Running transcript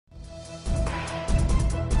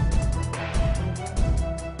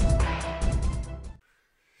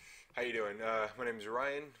you doing? My name is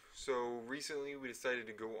Ryan. So recently we decided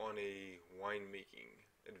to go on a winemaking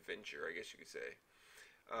adventure, I guess you could say.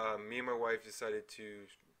 Me and my wife decided to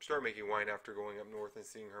start making wine after going up north and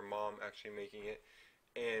seeing her mom actually making it.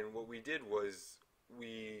 And what we did was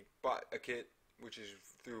we bought a kit, which is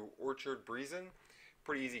through Orchard Breezin'.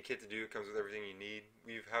 Pretty easy kit to do. It comes with everything you need.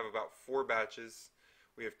 We have about 4 batches.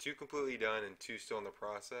 We have 2 completely done and 2 still in the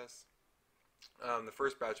process. The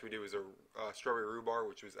first batch we did was a strawberry rhubarb,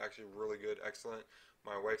 which was actually really good, excellent.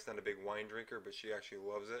 My wife's not a big wine drinker, but she actually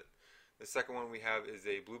loves it. The second one we have is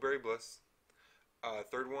a blueberry bliss.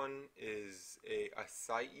 Third one is a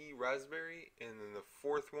acai raspberry, and then the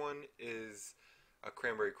fourth one is a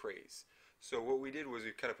cranberry craze. So what we did was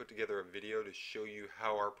we kind of put together a video to show you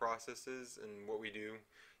how our process is and what we do.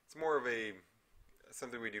 It's more of a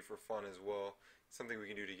something we do for fun as well, something we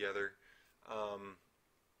can do together.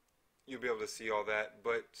 You'll be able to see all that,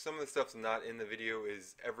 but some of the stuff's not in the video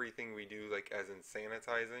is everything we do, like as in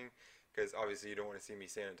sanitizing, because obviously you don't want to see me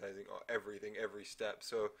sanitizing everything, every step.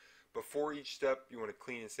 So before each step you want to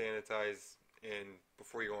clean and sanitize, and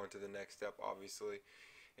before you go on to the next step, obviously.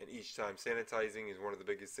 And each time, sanitizing is one of the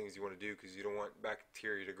biggest things you want to do, because you don't want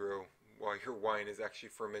bacteria to grow while your wine is actually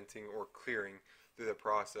fermenting or clearing through the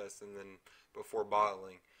process, and then before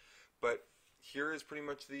bottling. But here is pretty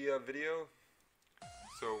much the video.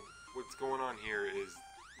 So what's going on here is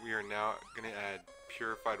we are now going to add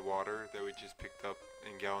purified water that we just picked up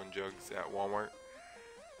in gallon jugs at Walmart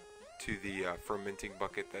to the fermenting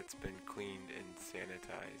bucket that's been cleaned and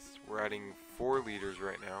sanitized. We're adding 4 liters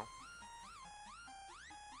right now.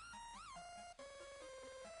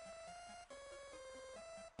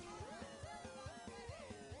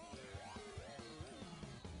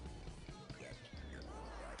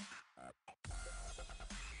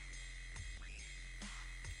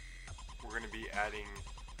 We're going to be adding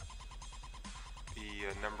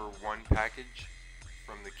the number 1 package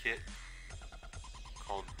from the kit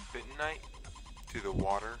called Bentonite to the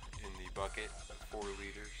water in the bucket, 4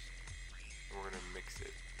 liters, and we're going to mix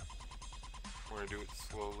it. We're going to do it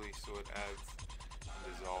slowly so it adds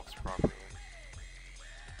and dissolves properly.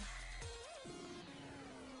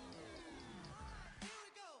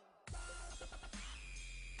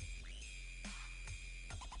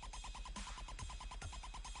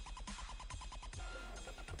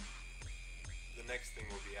 The next thing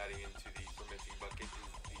we'll be adding into the fermenting bucket is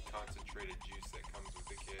the concentrated juice that comes with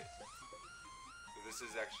the kit. So this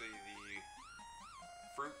is actually the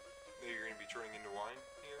fruit that you're going to be turning into wine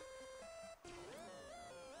here.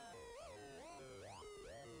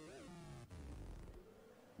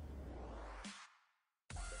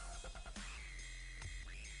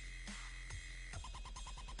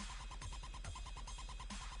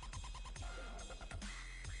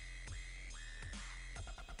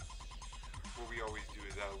 What we always do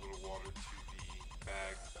is add a little water to the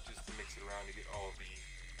bag just to mix it around to get all the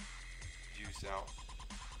juice out.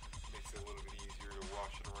 Makes it a little bit easier to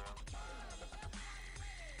wash it around.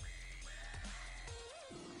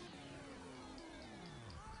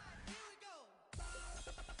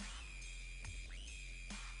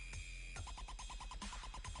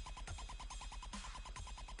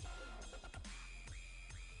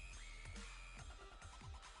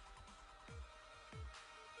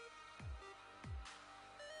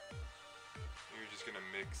 You're just going to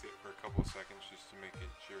mix it for a couple seconds just to make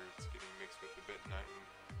sure it's getting mixed with the bentonite and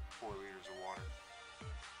 4 liters of water.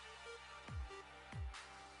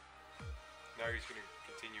 Now you're just going to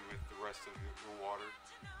continue with the rest of your water.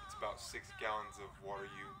 It's about 6 gallons of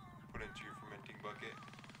water you put into your fermenting bucket.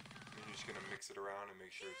 And you're just going to mix it around and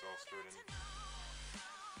make sure it's all stirred in.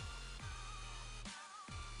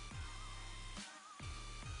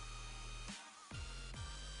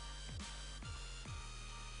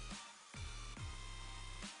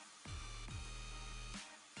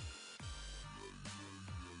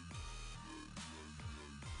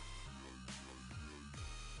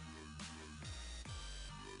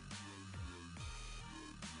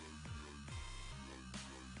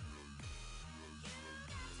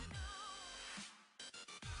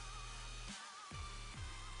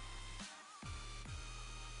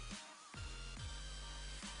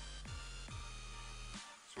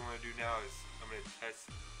 So what I'm going to do now is I'm going to test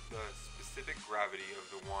the specific gravity of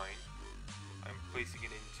the wine. I'm placing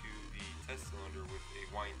it into the test cylinder with a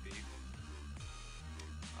wine thief.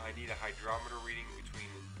 I need a hydrometer reading between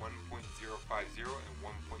 1.050 and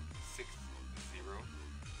 1.60,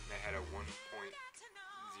 and I had a 1.060,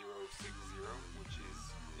 which is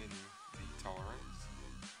in the tolerance.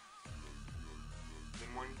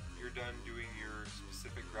 Then when you're done doing your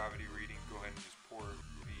specific gravity reading, go ahead and just pour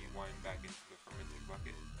the wine back into the fermenting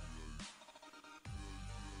bucket.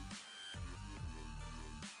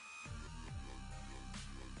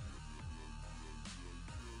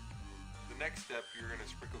 next step, you're going to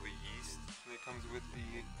sprinkle the yeast that comes with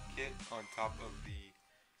the kit on top of the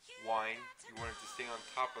wine. You want it to stay on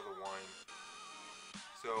top of the wine.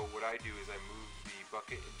 So what I do is I move the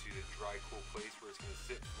bucket into the dry, cool place where it's going to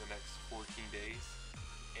sit for the next 14 days,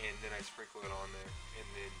 and then I sprinkle it on there, and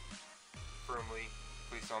then firmly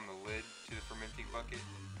place on the lid to the fermenting bucket,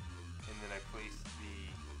 and then I place the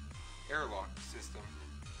airlock system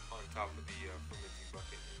on top of the fermenting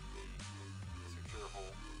bucket in the secure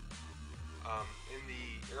hole. In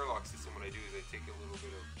the airlock system, what I do is I take a little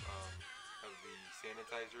bit of the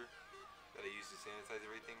sanitizer that I use to sanitize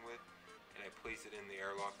everything with, and I place it in the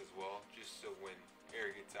airlock as well, just so when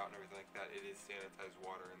air gets out and everything like that, it is sanitized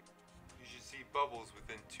water. And you should see bubbles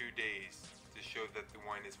within 2 days to show that the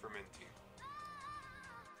wine is fermenting.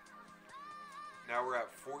 Now we're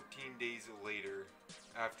at 14 days later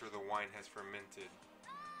after the wine has fermented.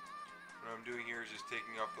 What I'm doing here is just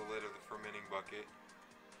taking off the lid of the fermenting bucket.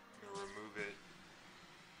 I'm going to remove it.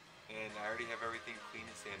 And I already have everything clean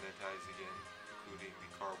and sanitized again, including the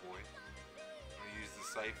carboy. I'm going to use the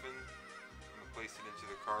siphon. Place it into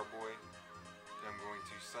the carboy, and I'm going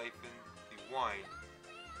to siphon the wine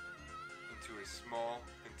into a small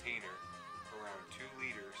container around 2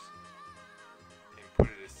 liters and put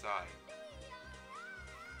it aside.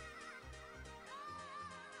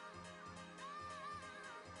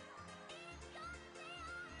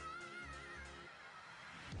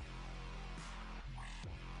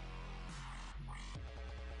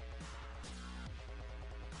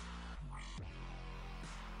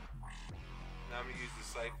 Now I'm going to use the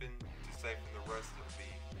siphon to siphon the rest of the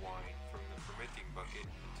wine from the fermenting bucket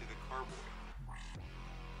into the carboy.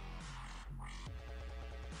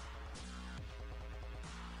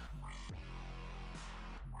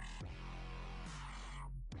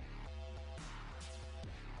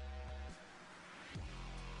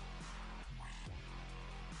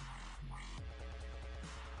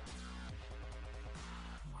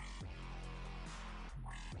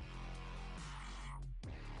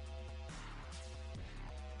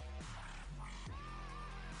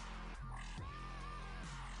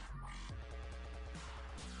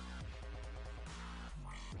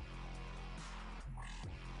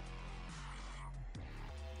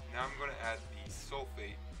 Now I'm going to add the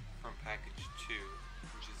sulfate from package 2,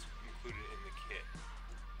 which is included in the kit.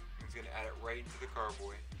 I'm just going to add it right into the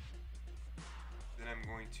carboy. Then I'm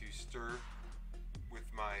going to stir with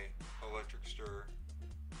my electric stirrer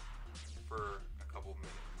for a couple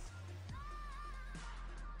minutes.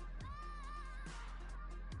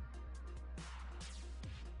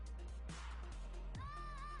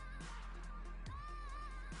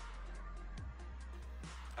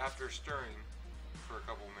 After stirring for a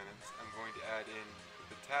couple minutes, I'm going to add in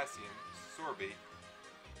the potassium sorbate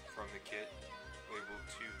from the kit, labeled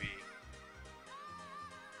 2B,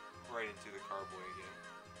 right into the carboy again.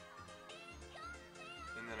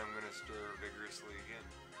 And then I'm going to stir vigorously again.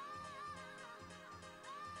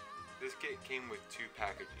 This kit came with 2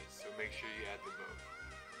 packages, so make sure you add them both.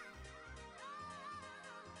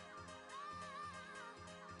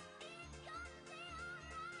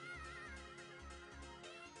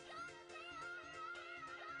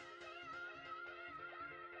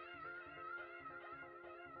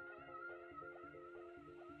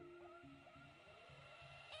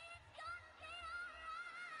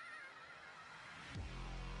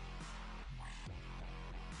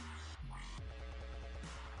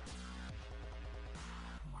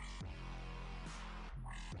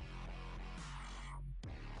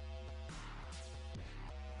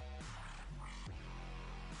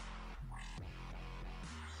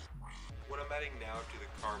 What I'm adding now to the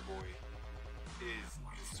carboy is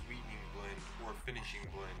the sweetening blend or finishing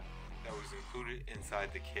blend that was included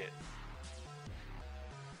inside the kit.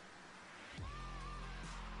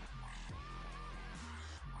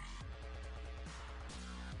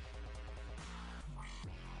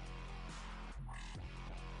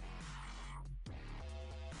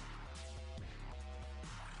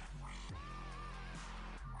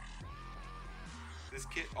 This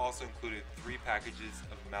kit also included 3 packages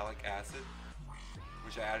of malic acid,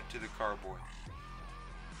 which I added to the carboy.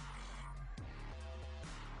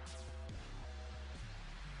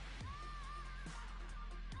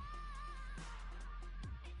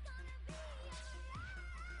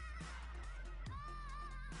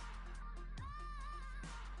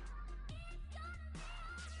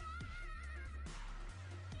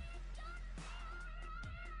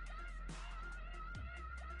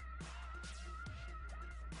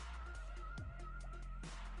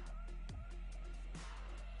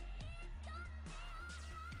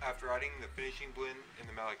 After adding the finishing blend and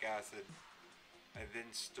the malic acid, I then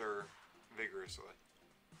stir vigorously.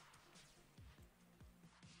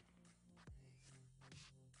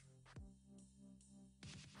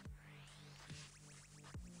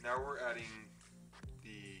 Now we're adding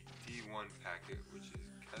the D1 packet, which is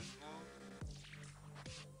Kesnol.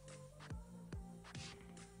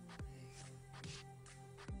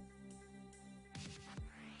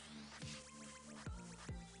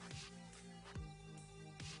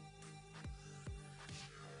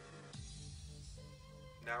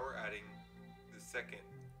 Now we're adding the second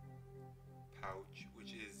pouch,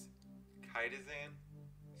 which is Chitosan.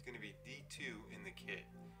 It's going to be D2 in the kit.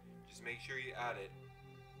 Just make sure you add it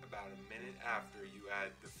about a minute after you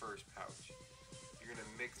add the first pouch. You're going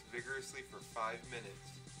to mix vigorously for 5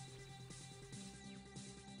 minutes.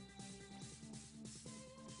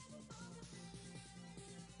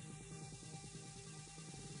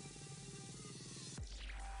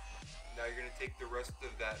 Now you're going to take the rest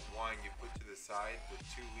of that wine you put to the side, the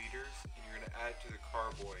 2 liters, and you're going to add it to the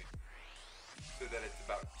carboy so that it's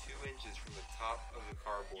about 2 inches from the top of the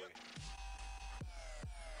carboy.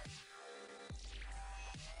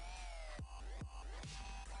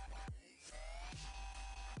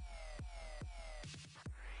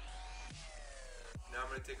 Now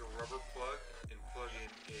I'm going to take a rubber plug and plug in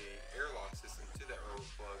a airlock system to that rubber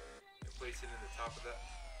plug and place it in the top of that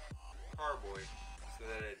carboy so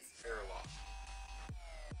that it's airlocked.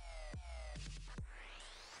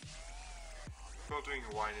 Filtering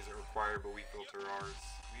your wine isn't required, but we filter ours.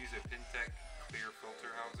 We use a Pintec clear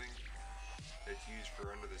filter housing that's used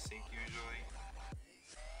for under the sink usually.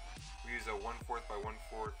 We use a 1/4 by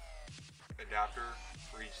 1/4 adapter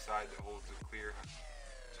for each side that holds the clear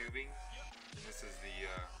tubing. And this is the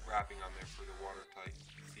wrapping on there for the watertight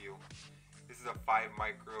seal. This is a 5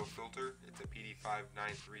 micro filter. It's a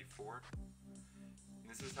PD5934. And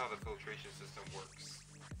this is how the filtration system works.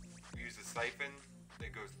 We use a siphon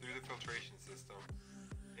that goes through the filtration system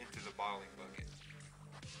into the bottling bucket.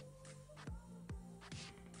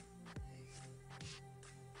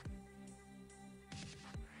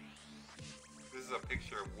 This is a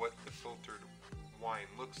picture of what the filtered wine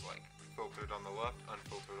looks like. Filtered on the left,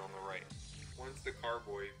 unfiltered on the right. Once the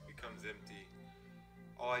carboy becomes empty,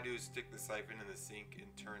 all I do is stick the siphon in the sink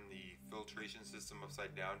and turn the filtration system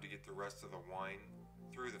upside down to get the rest of the wine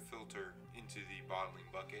through the filter into the bottling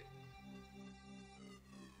bucket.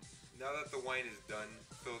 Now that the wine is done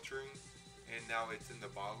filtering and now it's in the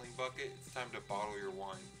bottling bucket, it's time to bottle your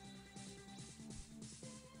wine.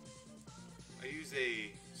 I use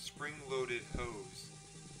a spring-loaded hose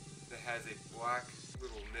that has a black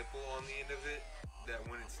little nipple on the end of it that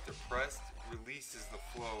when it's depressed releases the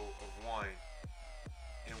flow of wine,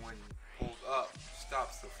 and when pulled up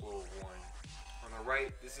stops the flow of wine. On the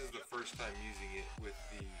right, this is the first time using it with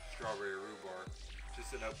the strawberry rhubarb.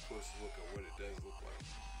 Just an up close look at what it does look like.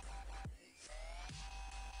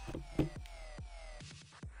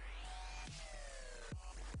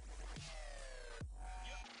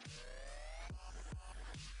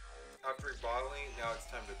 After bottling, now it's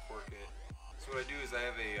time to cork it. So what I do is I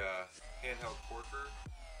have a handheld corker.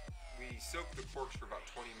 We soak the corks for about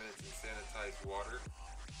 20 minutes in sanitized water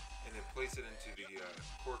and then place it into the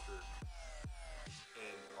corker.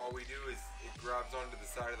 And all we do is it grabs onto the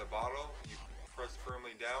side of the bottle, you press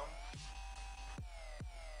firmly down,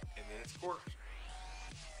 and then it's corked.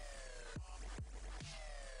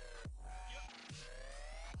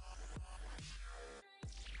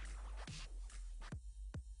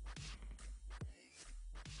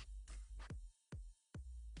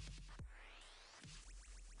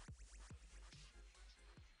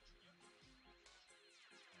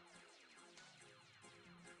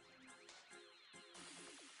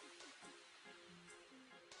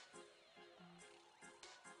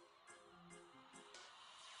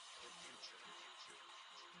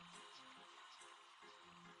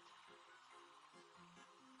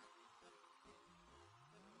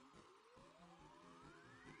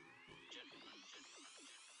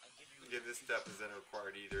 Again, this step isn't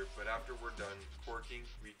required either, but after we're done corking,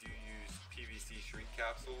 we do use PVC shrink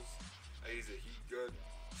capsules. I use a heat gun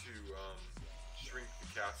to shrink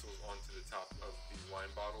the capsules onto the top of the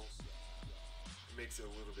wine bottles. It makes it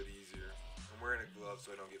a little bit easier. I'm wearing a glove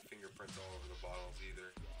so I don't get fingerprints all over the bottles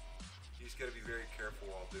either. You just gotta be very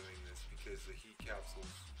careful while doing this because the heat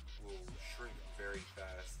capsules will shrink very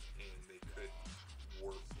fast and they could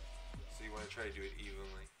warp. So you wanna try to do it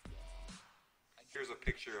evenly. Here's a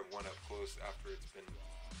picture of one up close after it's been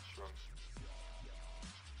shrunk.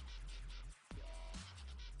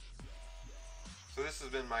 So this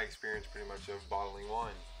has been my experience pretty much of bottling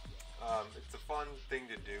wine. It's a fun thing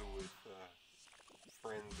to do with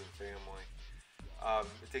friends and family.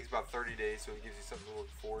 It takes about 30 days, so it gives you something to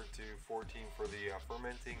look forward to. 14 for the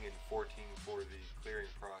fermenting and 14 for the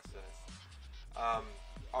clearing process.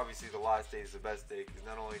 obviously the last day is the best day because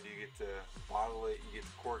not only do you get to bottle it, you get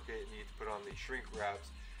to cork it, and you get to put on the shrink wraps,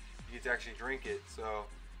 you get to actually drink it. So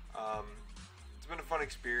it's been a fun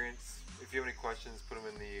experience. If you have any questions, put them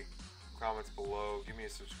in the comments below. Give me a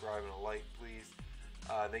subscribe and a like, please.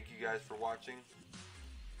 Thank you guys for watching,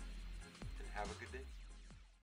 and have a good day.